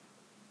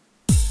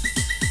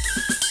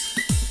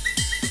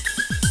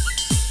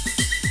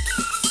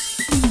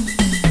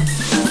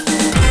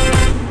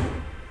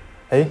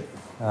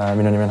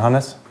Minu nimi on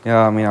Hannes.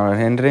 Ja mina olen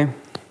Henri.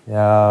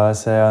 Ja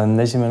see on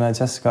esimene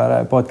Jazzkaare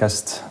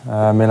podcast.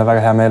 Meil on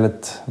väga hea meel,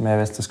 et meie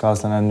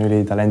vestluskaaslane on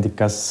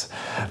ülitalendikas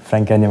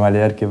Frank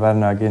Animali Erki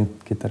Pärna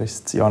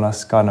kitarrist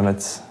Joonas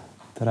Kaarnemets.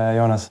 Tere,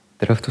 Joonas!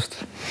 Tere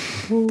õhtust!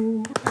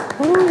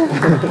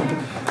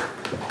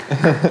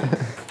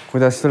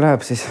 Kuidas sul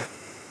läheb siis?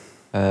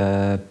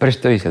 Päris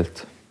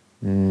töiselt.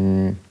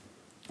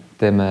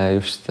 Teeme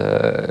just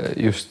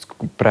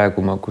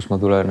praegu, kus ma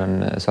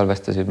tulen,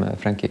 salvestasime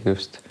Frankiga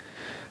just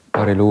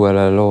paarile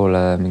uuele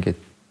loole mingid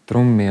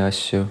trummi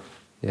asju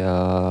ja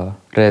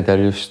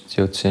reedel just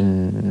jõudsin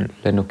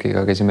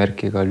lennukiga, käisime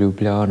Erkiga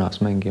Ljubljanas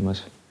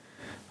mängimas.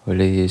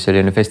 Oli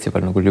selline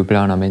festival nagu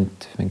Ljubljana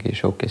Ment, mingi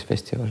showcase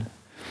festival.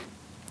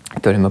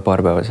 Et olime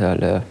paar päeva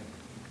seal ja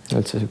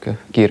üldse siuke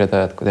kiired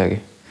ajad kuidagi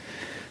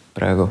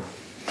praegu.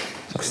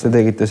 Kas te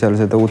tegite seal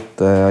seda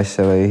uut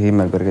asja või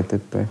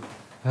Himmelbergetit või?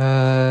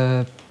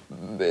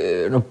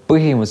 No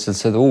põhimõtteliselt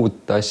seda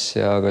uut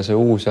asja, aga see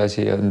uus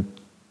asi on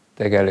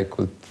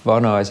tegelikult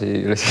vana asi,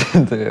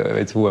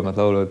 veits uuemad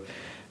laulud.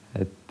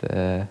 Et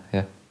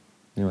jah,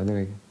 niimoodi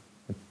oligi.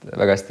 Et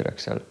väga hästi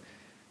läks seal.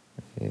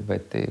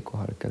 Võeti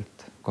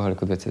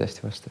kohalikud võtsid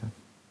hästi vastu.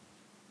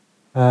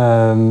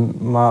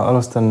 Ma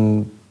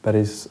alustan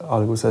päris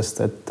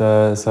algusest, et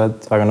sa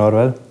oled väga noor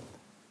veel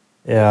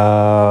ja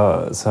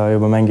sa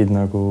juba mängid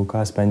nagu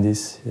kahes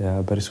bändis ja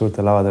päris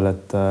suurtel lavadel,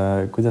 et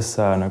kuidas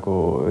sa nagu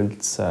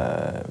üldse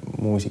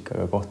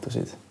muusikaga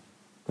kohtusid?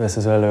 Kuidas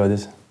sa sellele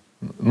jõudis?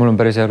 Mul on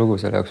päris hea lugu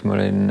selle jaoks. Ma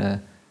olin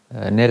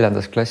 4.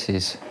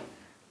 klassis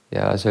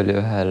ja see oli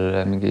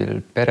ühel mingil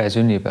pere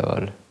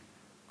sünnipäeval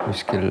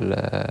kuskil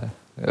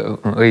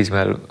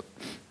Õismäel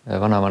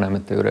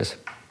vanavanemate juures.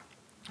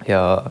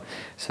 Ja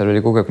seal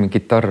oli kogu aeg mingi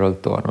kitarr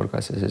olnud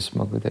toanurgas ja siis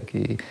ma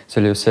kuidagi, see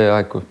oli just see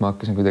aeg, kus ma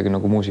hakkasin kuidagi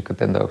nagu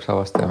muusikat enda jaoks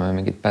avastama ja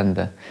mingid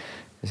bände.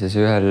 Ja siis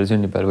ühel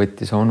sünnipäeval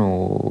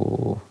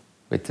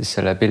võttis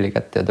selle pilli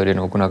kätte ja ta oli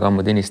nagu kunagi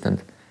ammu tinistanud.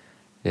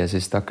 Ja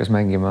siis ta hakkas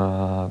mängima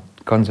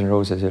Guns N'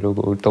 Roses ja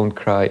lugu Don't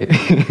Cry.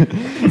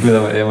 Ja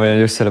ma olin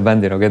just selle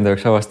bändi nagu enda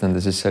jaoks avastanud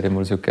ja siis oli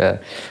mul siuke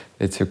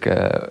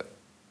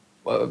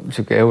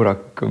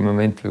eurak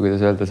moment või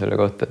kuidas öelda selle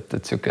kohta,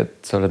 et siuke,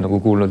 et sa oled nagu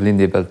kuulnud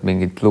lindi pealt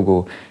mingit lugu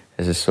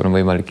ja siis sul on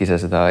võimalik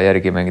ise seda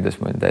järgi mängides,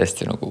 ma olin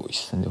täiesti nagu,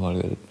 issand jumal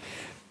küll.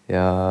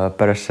 Ja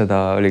pärast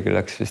seda oligi,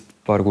 läks vist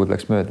paar kuud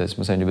läks mööda ja siis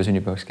ma sain juba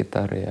sünnipäevaks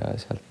kitarri ja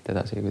sealt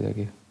edasi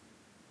kuidagi.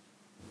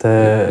 Te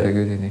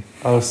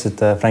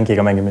alustasite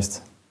Frankiga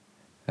mängimist?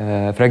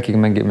 Frankiga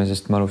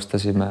mängimisest me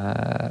alustasime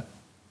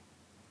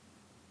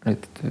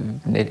nüüd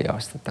 4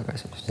 aastat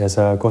tagasi. Ja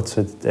sa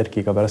kohtusid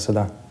Erkiga pärast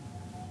seda?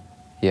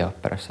 Ja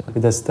pärast seda.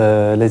 Kuidas te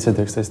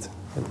leidsite üksteist?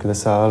 Et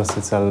kuidas sa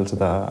alustasid seal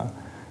seda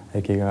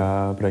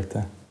Erkiga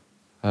projekte?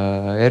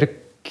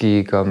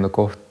 Erkiga me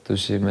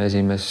kohtusime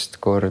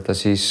esimest korda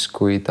siis,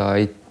 kui ta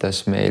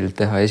aitas meil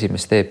teha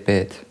esimest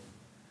EP-d.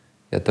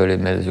 Ja ta oli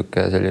meil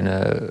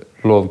selline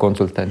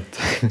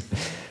loovkonsultant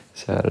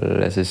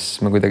seal ja siis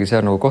me kuidagi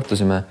seal nagu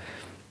kohtusime.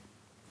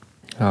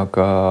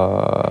 Aga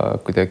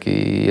kuidagi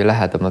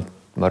lähedamalt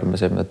ma arvan, me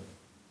saime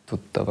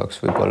tuttavaks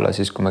võib-olla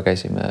siis, kui me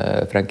käisime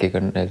Frankiga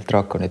neil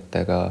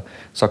Drakonitega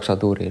Saksa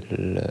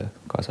tuuril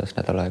kaasas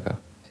nädal aega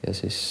ja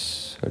siis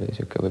oli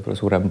siuke võib-olla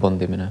suurem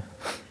bondimine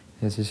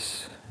ja siis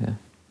jah.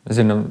 Ja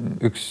sinna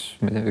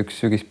üks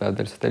sügispäev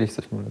lihtsalt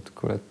helistas mulle, et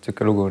kuule, et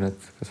siuke lugu on,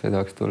 et kas ei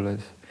tahaks tulla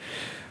ja siis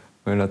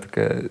ma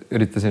natuke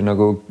üritasin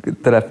nagu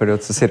telefoni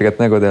otsa sirget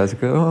nägu teha,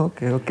 siuke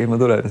okei, ma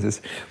tulen ja siis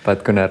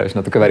paned kõne ära, siis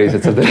natuke värised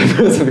seal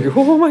telefoni otsa,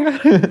 oh my god.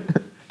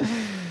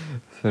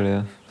 See oli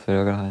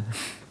väga lahe.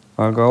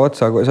 Aga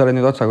sa oled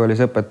nüüd Otsa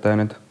koolis õpetaja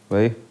nüüd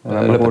või?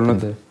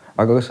 Lõpetanud.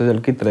 Aga kas sa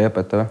seal kitarri ei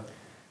õpeta või?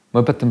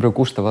 Ma õpetan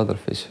praegu Gustav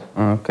Adolfis.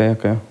 Okei.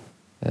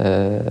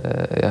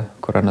 Jah,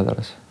 korra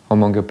nädalas.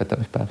 Homme ongi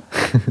õpetamispäev.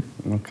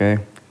 Okei.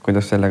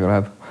 Kuidas sellega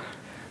läheb?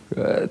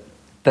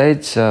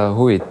 Täitsa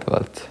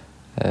huvitavalt.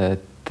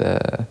 Et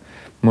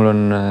mul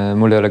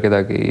ei ole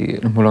kedagi,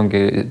 mul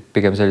ongi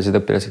pigem sellised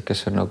õpilased,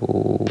 kes on nagu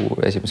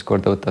esimest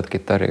korda võtavad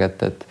kitarri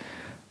kätte, et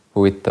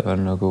huvitav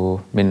on nagu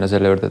minna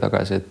selle juurde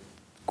tagasi, et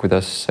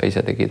kuidas sa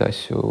ise tegid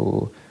asju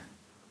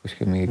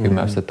kuskil mingi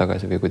 10 aastat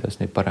tagasi või kuidas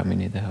neid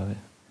paremini teha või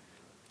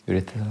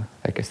üritada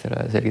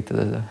väikestele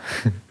selgitada seda.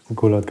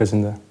 Kuulavad ka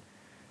sind või?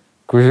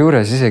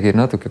 Kusjuures isegi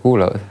natuke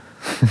kuulavad.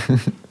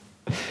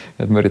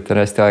 Et ma üritan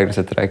hästi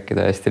aeglaselt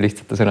rääkida hästi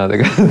lihtsate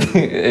sõnadega.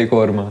 Ei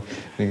koorma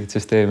mingit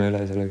süsteemi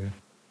üle sellega.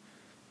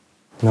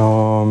 No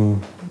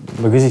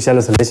ma küsiks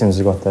jälle selle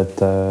esimese kohta,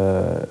 et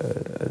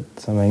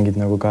sa mängid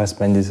nagu kahes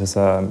bändis ja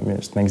sa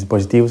just mängisid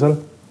Positiivsel.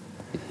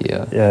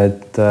 Ja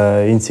et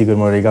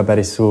Intsikõrmul oli ka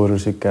päris suur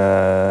siuke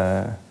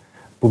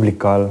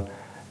publikaal.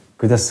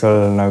 Kuidas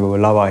sul nagu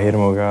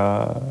lavahirmuga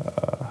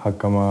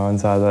hakkama on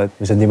saada, et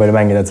sa oled nii palju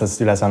mängida, et sa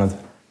oled üle saanud?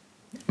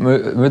 Ma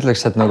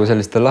ütleks, et nagu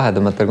sellistel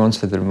lahedamatel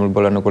kontserdil mul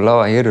pole nagu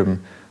lavahirm,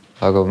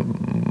 aga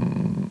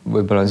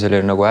võib-olla on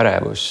selline nagu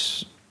ärevus,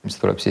 mis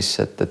tuleb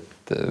sisse,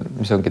 et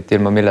mis ongi, et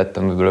ilma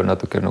milleta on võib-olla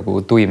natuke nagu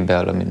tuim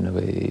peale minna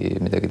või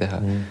midagi teha.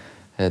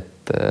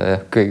 Et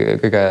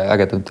kõige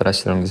ägedamal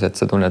asjal ongi see, et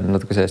sa tunned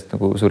natuke sellest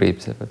nagu surib.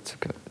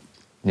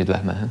 nüüd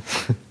lähme.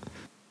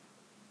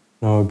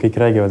 No kõik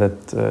räägivad,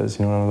 et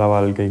sinul on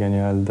laval kõige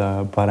nii-öelda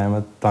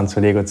paremad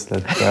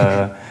tantsuliigutused,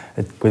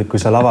 et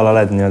kui sa laval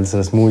oled nii-öelda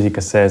selles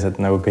muusikas sees,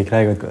 et nagu kõik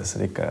räägivad, kuidas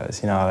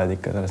sina oled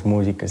ikka selles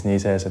muusikas nii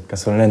sees, et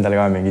kas sul on endal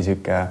ka mingi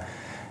sihuke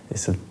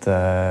lihtsalt,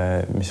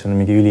 mis sul on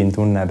mingi ülim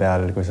tunne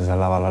peal, kui sa seal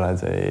laval oled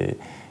või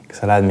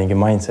kas sa lähed mingi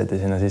mindseti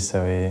sinna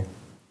sisse või?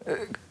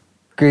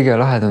 Kõige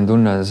lahedam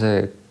tunne on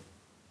see,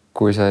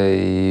 kui sa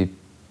ei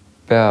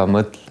pea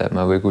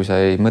mõtlema või kui sa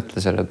ei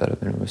mõtle selle peale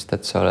minu meelest,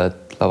 et sa oled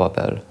lava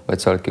peal,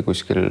 vaid sa oledki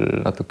kuskil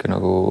natuke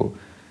nagu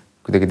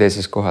kuidagi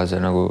teises kohas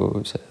ja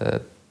nagu see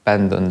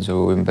bänd on su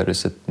ümber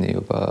lihtsalt nii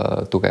juba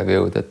tugev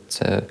jõud, et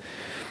see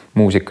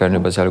muusika on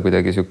juba seal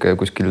kuidagi sihuke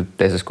kuskil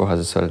teises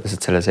kohas, et sa oled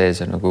lihtsalt selle sees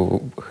ja nagu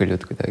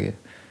hõljud kuidagi.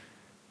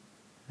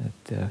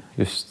 Et ja,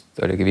 just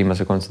oligi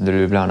viimase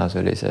kontserdil Ljubljanas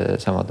oli see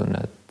sama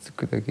tunne, et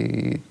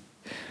kuidagi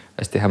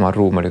hästi hämar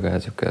ruum oli ka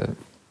ja sihuke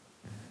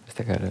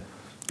hästi äge.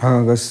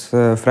 Aga kas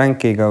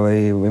Frankiga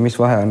või mis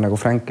vahe on nagu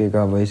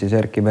Frankiga või siis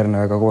Erki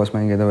Pernaga koos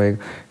mängida või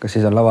kas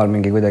siis on laval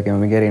mingi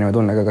erineva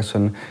tunnega, kas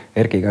on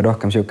Erkiga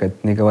rohkem sihuke,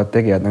 et nii kõvad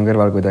tegijad on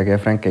kõrval kuidagi ja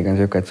Frankiga on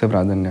sihuke, et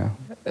sõbrad on ja?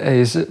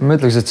 Ei, ma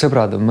ütleks, et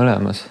sõbrad on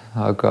mõlemas,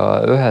 aga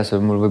ühes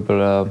on mul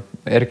võib-olla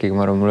Erkiga,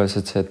 ma arvan, mul on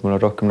see, et mul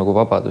on rohkem nagu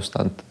vabadust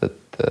antud,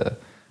 et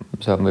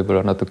saan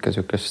võib-olla natuke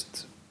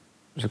sihukest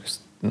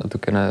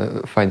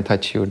natukene fine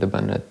touch juurde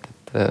panna, et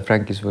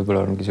Frankis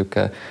võib-olla ongi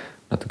sihuke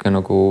natuke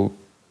nagu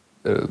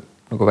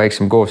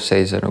väiksem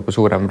koosseis ja nagu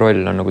suurem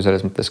roll on nagu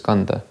selles mõttes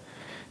kanda.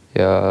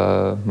 Ja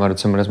ma arvan, et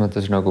see mõnes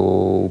mõttes nagu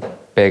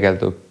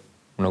peegeldub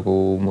nagu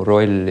mu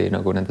rolli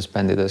nagu nendes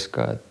bändides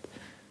ka,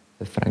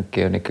 et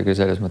Franki on ikkagi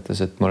selles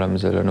mõttes, et me oleme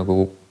selle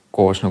nagu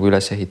koos nagu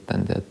üles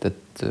ehitanud ja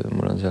et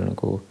mul on seal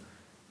nagu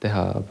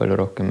teha palju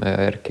rohkem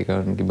ja Erkiga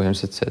ongi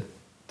põhimõtteliselt see,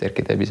 et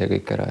Erki teeb ise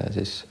kõik ära ja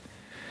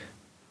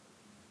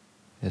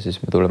siis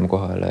me tuleme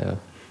kohale ja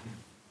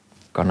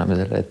kanname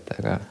selle ette,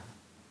 aga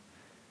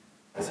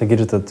sa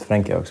kirjutad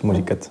Franki jaoks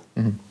muusikat.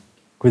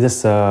 Kuidas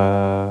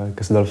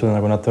kas see tuleb sulle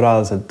nagu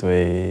naturaalselt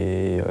või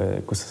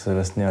kus sa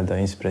sellest nii-öelda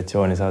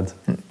inspiratsiooni saad?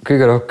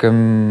 Kõige rohkem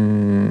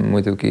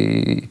muidugi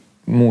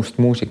muust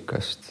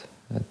muusikast.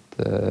 Et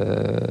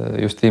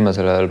just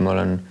viimasel ajal ma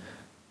olen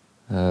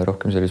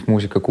rohkem sellist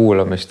muusika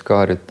kuulamist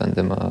ka harjutanud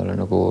ja ma olen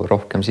nagu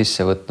rohkem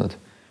sisse võtnud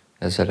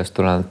ja sellest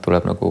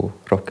tuleb nagu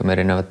rohkem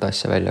erinevat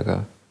asja välja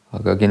ka.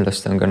 Aga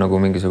kindlasti on ka nagu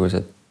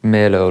mingisugused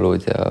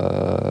meeleolud ja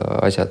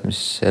asjad, mis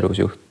elus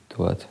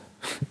juhtuvad.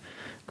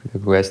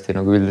 Kuidagi hästi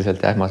nagu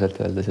üldiselt ja ähmaselt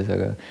öelda siis,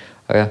 aga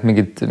jah,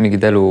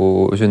 mingid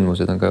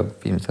elusündmused on ka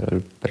viimasel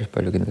ajal päris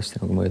palju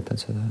kindlasti nagu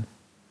mõjutanud seda.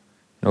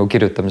 Nagu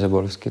kirjutamise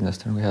poolest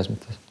kindlasti nagu heas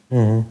mõttes.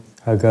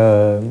 Aga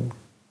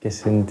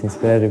kes sind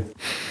inspireerib?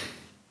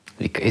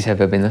 Ikka ise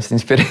peab ennast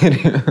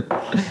inspireerima.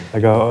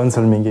 Aga on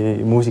sul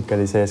mingi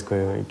muusikali sees,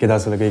 keda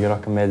sulle kõige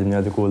rohkem meeldib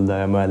nii-öelda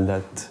kuulda ja mõelda,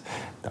 et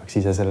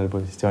tahaks ise sellel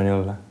positsioonil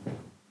olla?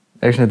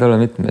 Eks need ole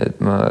mitmed,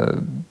 ma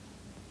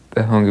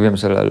ongi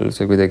viimasel ajal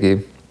see kuidagi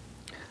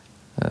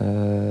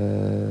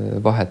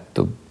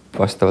vahetub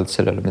vastavalt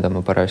sellele, mida ma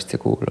parajasti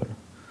kuulan.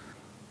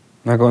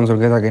 Aga on sul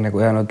kedagi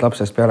nagu jäänud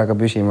lapsest peale ka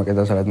püsima,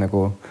 keda sa oled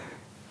nagu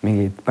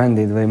mingid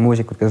bändid või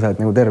muusikud, keda sa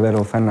oled nagu terve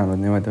elu fännanud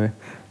niimoodi või?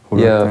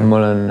 Ja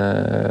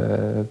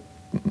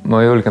ma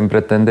julgen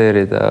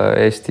pretendeerida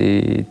Eesti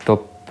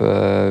top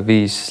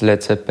 5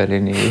 Led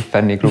Zeppelini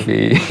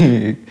fänniklubi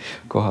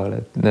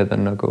kohale, et need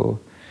on nagu,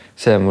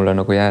 see mulle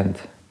nagu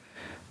jäänud.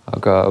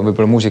 Aga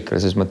võib-olla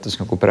muusikalises mõttes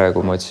nagu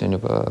praegu ma otsin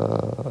juba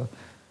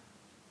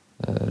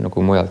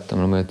nagu mujalt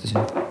mulle mõjutasin.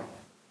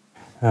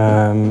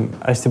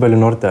 Hästi palju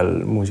noortel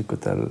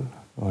muusikutel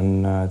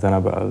on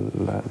tänapäeval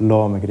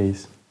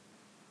loomekriis.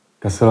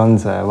 Kas sul on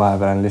see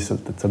vahepeal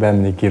lihtsalt, et sa pead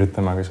midagi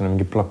kirjutama, aga sul on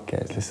mingi plokk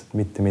ees, lihtsalt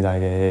mitte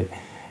midagi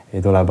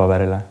ei tule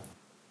paberile?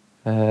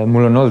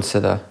 Mul on olnud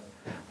seda,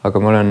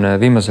 aga ma olen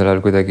viimasel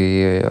ajal kuidagi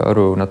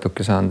aru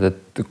natuke saanud,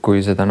 et kui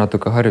seda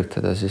natuke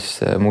harjutada,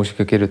 siis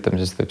muusika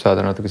kirjutamisest võib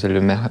saada natuke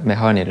selline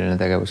mehaaniline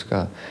tegevus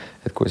ka.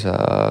 Et kui sa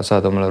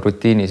saad omale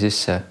rutiini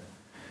sisse,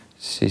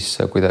 siis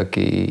sa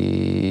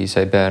kuidagi,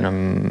 sa ei pea enam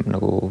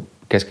nagu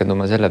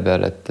keskenduma selle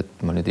peale,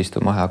 et ma nüüd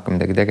istun maha, hakkan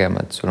midagi tegema,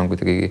 et sul on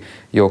kuidagi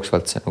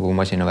jooksvalt see nagu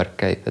masinavärk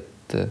käib,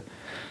 et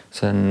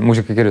see on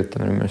muusika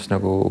kirjutamine minu arust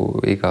nagu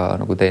iga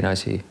nagu teine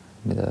asi,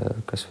 mida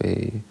kas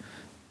või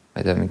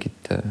ma ei tea,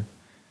 mingit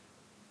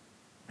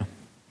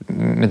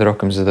mida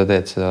rohkem seda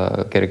teed,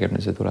 seda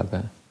kergemini see tuleb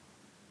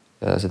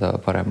ja seda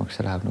paremaks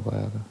see läheb nagu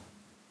ajaga.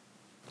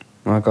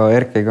 Aga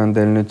Erkiga on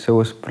teil nüüd see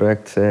uus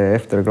projekt, see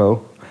Afterglow.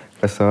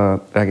 Kas sa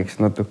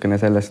räägiksid natukene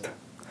sellest?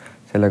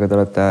 Sellega te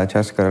olete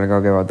Jazzkarel ka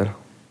kevadel.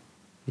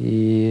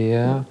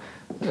 Ja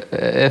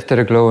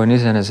Afterglow on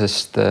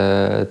iseenesest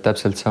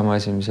täpselt sama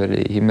asi, mis oli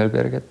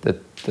Himmelberget,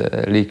 et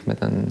liikmed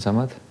on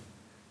samad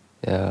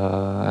ja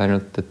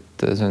ainult,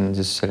 et see on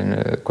siis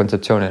selline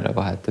kontseptsiooniline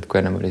vahet, et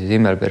kui ennem oli siis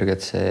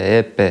Himmelberget, see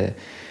EP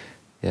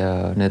ja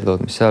need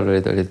lood, mis seal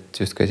olid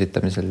justkui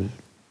esitamisel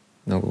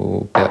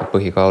nagu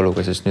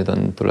põhikaaluga, sest nüüd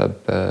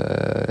tuleb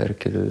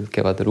Erkil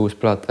kevadel uus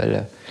plaat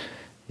välja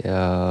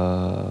ja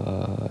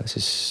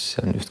siis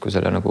on justkui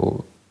selle nagu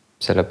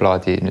selle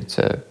plaadi nüüd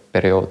see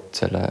periood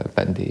selle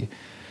bändi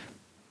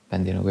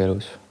nagu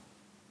elus.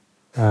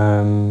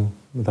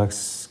 Ma tahaks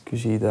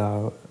küsida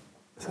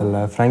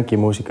selle Franki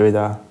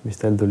muusikavideo, mis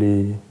teil tuli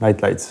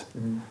Night Lights.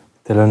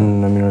 Teil on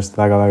minu arust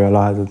väga-väga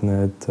lahedad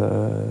need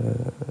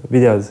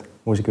videod,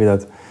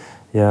 muusikavideod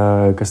ja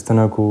kas te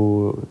nagu,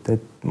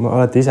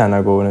 olete ise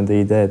nagu nende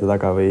ideede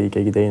taga või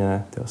keegi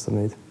teine teostab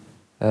neid?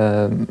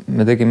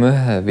 Me tegime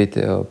ühe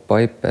video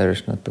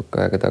Pipers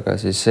natuke aega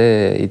tagasi,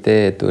 see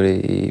idee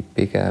tuli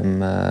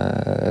pigem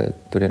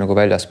nagu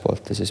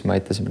väljaspoolt ja siis me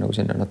aitasime nagu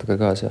sinna natuke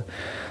kaasa.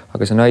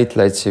 Aga see Night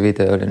Lightsi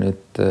video oli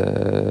nüüd,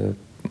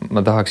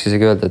 ma tahaks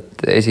isegi öelda,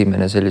 et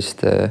esimene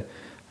selliste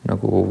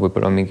nagu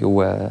võib-olla mingi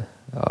uue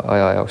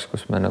aja jaoks,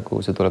 kus me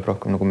nagu, see tuleb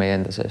rohkem nagu meie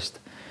enda seest.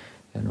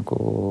 Ja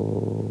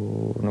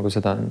nagu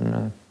seda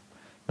on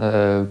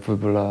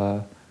võib-olla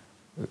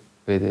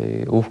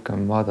veidi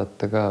uhkem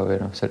vaadata ka või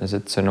selles,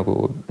 et see nagu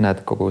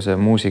näed kogu see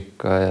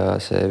muusika ja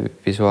see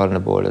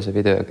visuaalne pool ja see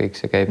video ja kõik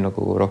see käib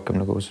nagu rohkem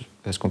nagu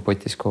ühes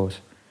kompotis koos.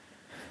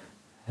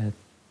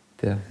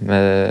 Et jah, me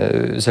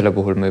selle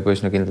puhul me juba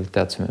üsna kindlalt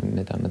teadsime,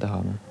 mida me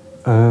tahame.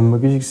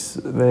 Ma küsiks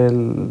veel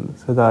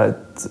seda,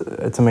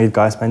 et sa mängid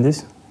KS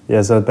bändis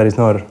ja sa oled päris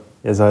noor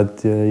ja sa oled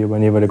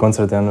juba nii palju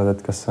kontserte andnud,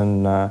 et kas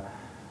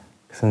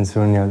on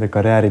sul nii-öelda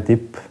karjääri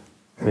tipp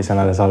või see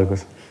on alles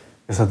algus?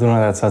 Kas sa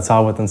tunned, et sa oled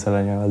saavutanud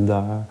selle nii-öelda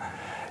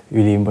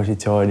ülim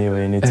positsiooni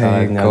või nüüd sa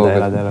oled nii-öelda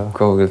elad elu?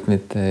 Kaugelt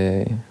mitte.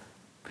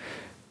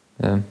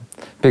 Ja.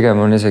 Pigem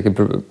on isegi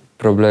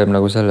probleem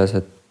nagu selles,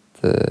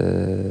 et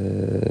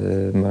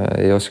ma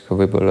ei oska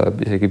võib-olla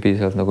isegi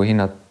piisavalt nagu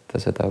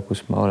hinnata seda,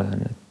 kus ma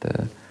olen. Et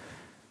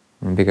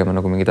pigem on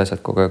nagu mingid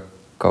asjad kogu aeg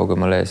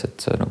kaugemal ees,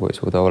 et sa nagu ei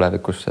suuda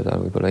olevikus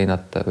seda võib-olla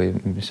hinnata või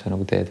mis sa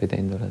nagu teed või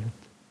teinud oled.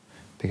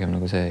 Pigem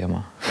nagu see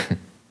jama.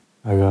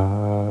 Aga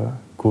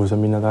kuhu sa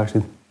minna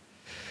tahaksid?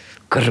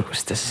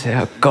 Kõrgustesse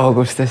ja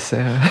kaugustesse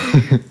ja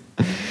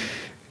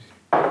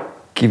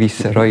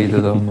kivisse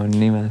raiduda oma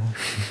nime.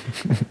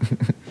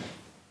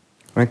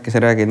 Äkki sa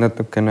räägid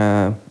natukene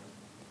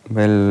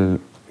veel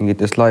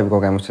mingitest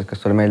live-kogemustest, kas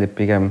sulle meeldib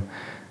pigem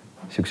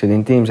siukseid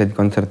intiimseid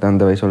kontserte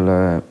anda või sulle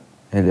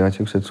meeldivad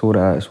siuksed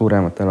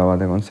suuremate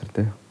lavade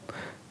kontserti?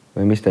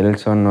 Või mis teil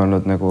üldse on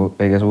olnud nagu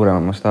kõige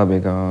suurema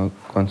mastaabiga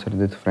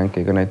kontserdid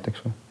Frankiga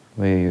näiteks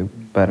või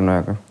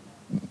Pärnojaga?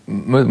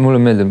 Mulle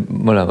meeldib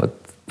mõlemad.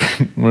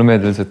 Mulle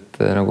meeldib lihtsalt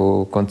nagu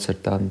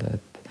kontserte anda,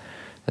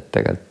 et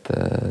tegelikult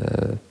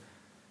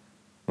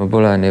ma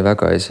pole nii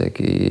väga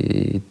isegi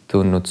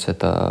tundnud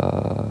seda,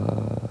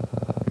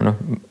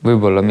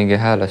 võib-olla mingi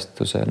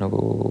häälestuse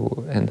nagu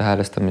enda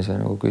häälestamise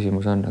nagu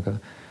küsimus on, aga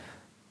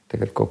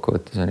tegelikult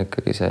kokkuvõttes on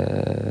ikkagi see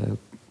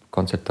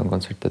kontsert on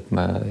kontsert, et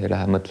ma ei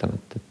lähe mõtlema,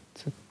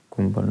 et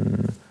kumb on,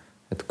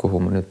 et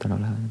kuhu ma nüüd täna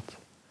lähen.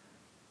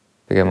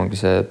 Pigem ongi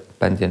see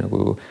bändi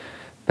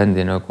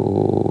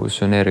nagu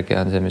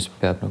sünergia on see, mis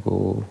peab nagu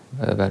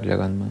välja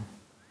kandma.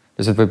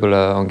 Ja see võib-olla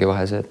ongi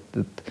vahe see,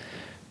 et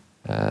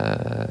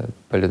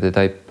paljud ei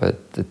taipa,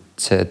 et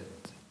see,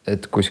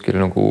 et kuskil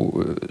nagu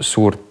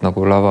suurt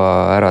nagu lava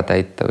ära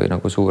täita või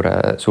nagu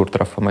suurt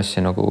rahvamassi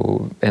nagu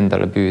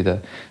endale püüda,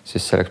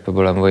 siis selleks peab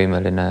olema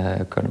võimeline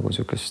ka nagu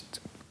sükest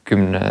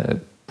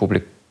 10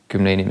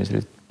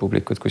 inimeselt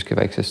publikut kuskil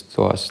väiksest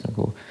toas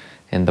nagu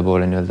enda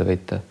poole nii-öelda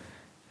võita.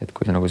 Et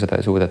kui sa nagu seda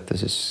ei suudeta,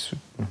 siis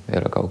ei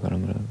ole kaugele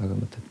mulle väga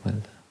mõtet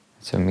mõelda.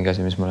 Et see on mingi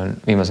asi, mis ma olen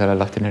viimasel ajal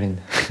lahti närinud.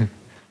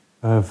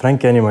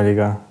 Franki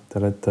Animaliga te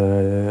olete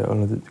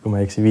olnud, kui ma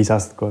ei eksi, 5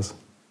 aastat koos.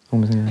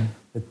 Umbes nii.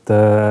 Et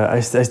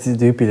hästi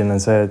tüüpiline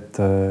on see, et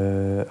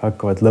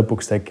hakkavad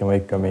lõpuks tekkima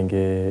ikka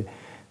mingi,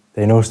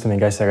 te ei nõustu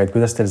mingi asjaga, et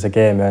kuidas teil see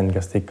keemia on,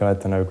 kas te ikka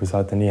olete nagu, kui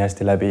saate nii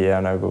hästi läbi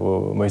ja nagu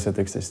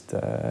mõistate üksteist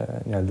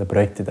nii-öelda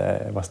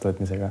projektide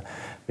vastuvõtmisega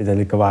või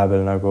teil ikka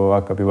vahepeal nagu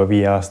hakkab juba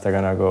 5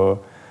 aastaga nagu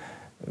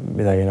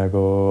midagi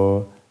nagu...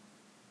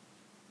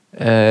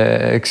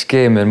 Eks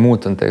keemia on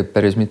muutunud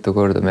päris mitu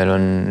korda, meil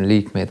on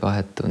liikmeid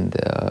vahetunud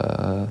ja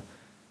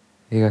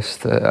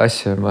igast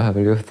asju on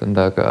vahepeal juhtunud,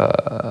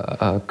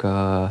 aga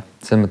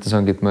selles mõttes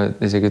ongi, et ma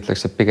isegi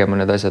ütleks, et pigem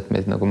on need asjad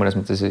meid nagu mõnes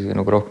mõttes isegi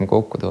nagu rohkem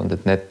kokku toonud,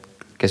 et need,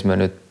 kes me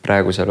nüüd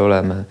praegu seal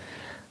oleme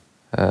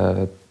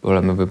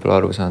võib-olla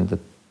aru saanud,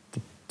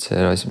 et see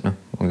asi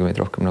ongi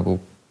meid rohkem nagu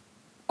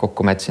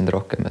kokku mätsinud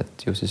rohkem,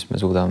 et ju siis me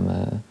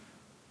suudame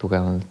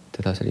tugevalt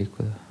edasi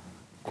liikuda,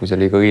 kui see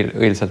liiga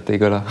õilsalt ei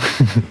kõla.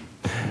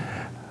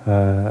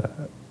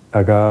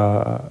 Aga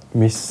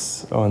mis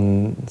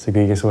on see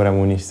kõige suurem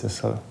unistus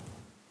sul?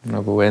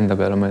 Nagu enda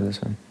peale mõeldes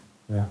või?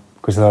 Jah.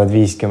 Kui sa oled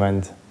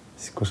 50,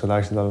 siis kus sa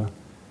tahaksid olla?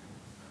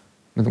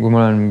 Kui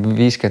ma olen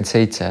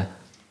 57,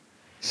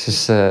 siis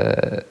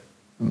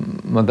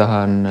ma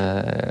tahan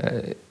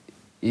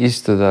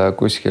istuda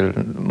kuskil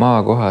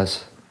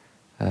maakohas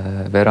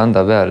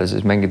veranda peal ja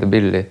siis mängida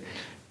pilli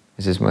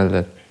ja siis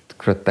mõelda, et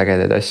kurat,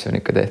 ägedaid asju on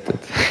ikka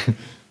tehtud.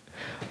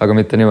 Aga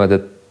mitte niimoodi,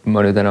 et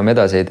ma nüüd enam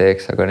edasi ei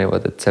teeks, aga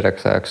niimoodi, et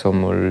selleks ajaks on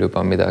mul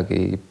juba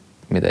midagi,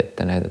 mida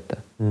ette näidata.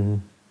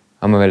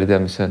 Aga ma veel ei tea,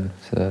 mis see on.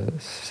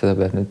 Seda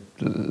peab nüüd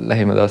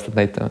lähimad aastad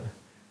näitama.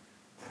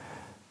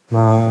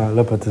 Ma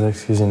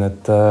lõpetuseks küsin,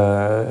 et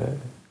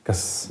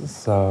kas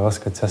sa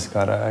oskad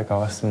Jazzkaare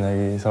kavast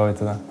midagi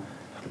soovitada?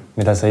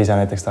 Mida sa ise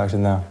näiteks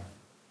tahaksid näha?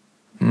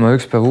 Ma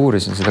üks päev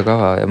uurisin seda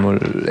kava ja mul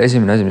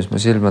esimene asi, mis mu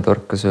silma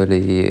torkas, oli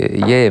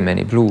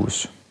Jeemeni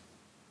bluus.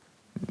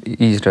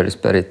 Iisraelist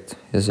pärit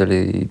ja see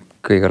oli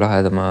kõige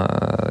lahedama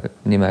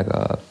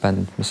nimega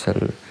bänd, mis seal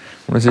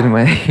mulle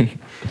silma jäi.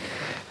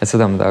 Et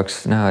seda ma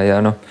tahaks näha ja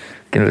noh,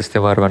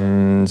 kindlasti ma arvan,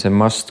 see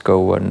Must Go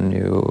on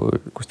ju,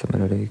 kus ta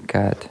meil oli,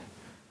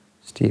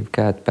 Steve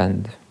Gadd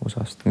bänd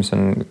USA-st, mis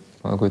on,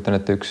 ma kujutan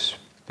ette, üks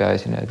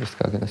peaesinejaidest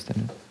ka kindlasti.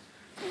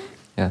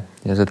 Ja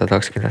seda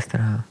tahaks kindlasti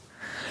näha.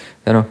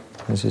 Ja noh,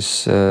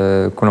 siis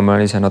kuna ma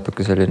olen ise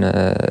natuke selline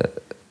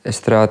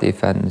estraadi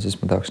fänn, siis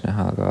ma tahaks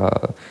näha ka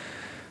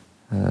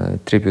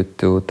Tribute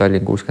to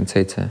Tallinn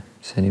 67.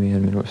 See nimi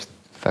on minu arust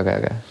väga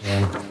äge.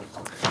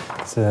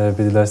 See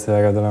pidi tõesti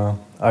väga tulema.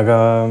 Aga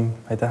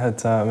aitäh,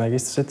 et sa meiega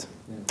istusid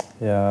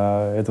ja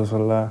edu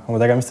sulle oma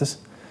tegemistes.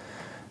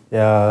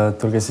 Ja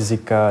tulge siis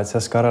ikka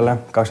Jazzkaarele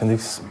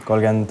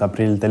 21.30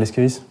 aprill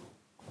Telliskivis.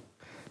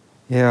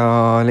 Ja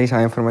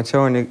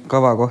lisainformatsiooni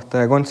kava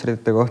kohta ja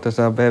kontsertide kohta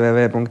saab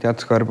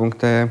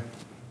www.jazzkaar.ee.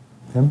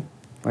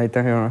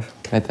 Aitäh, Joonas!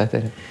 Aitäh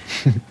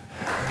teile!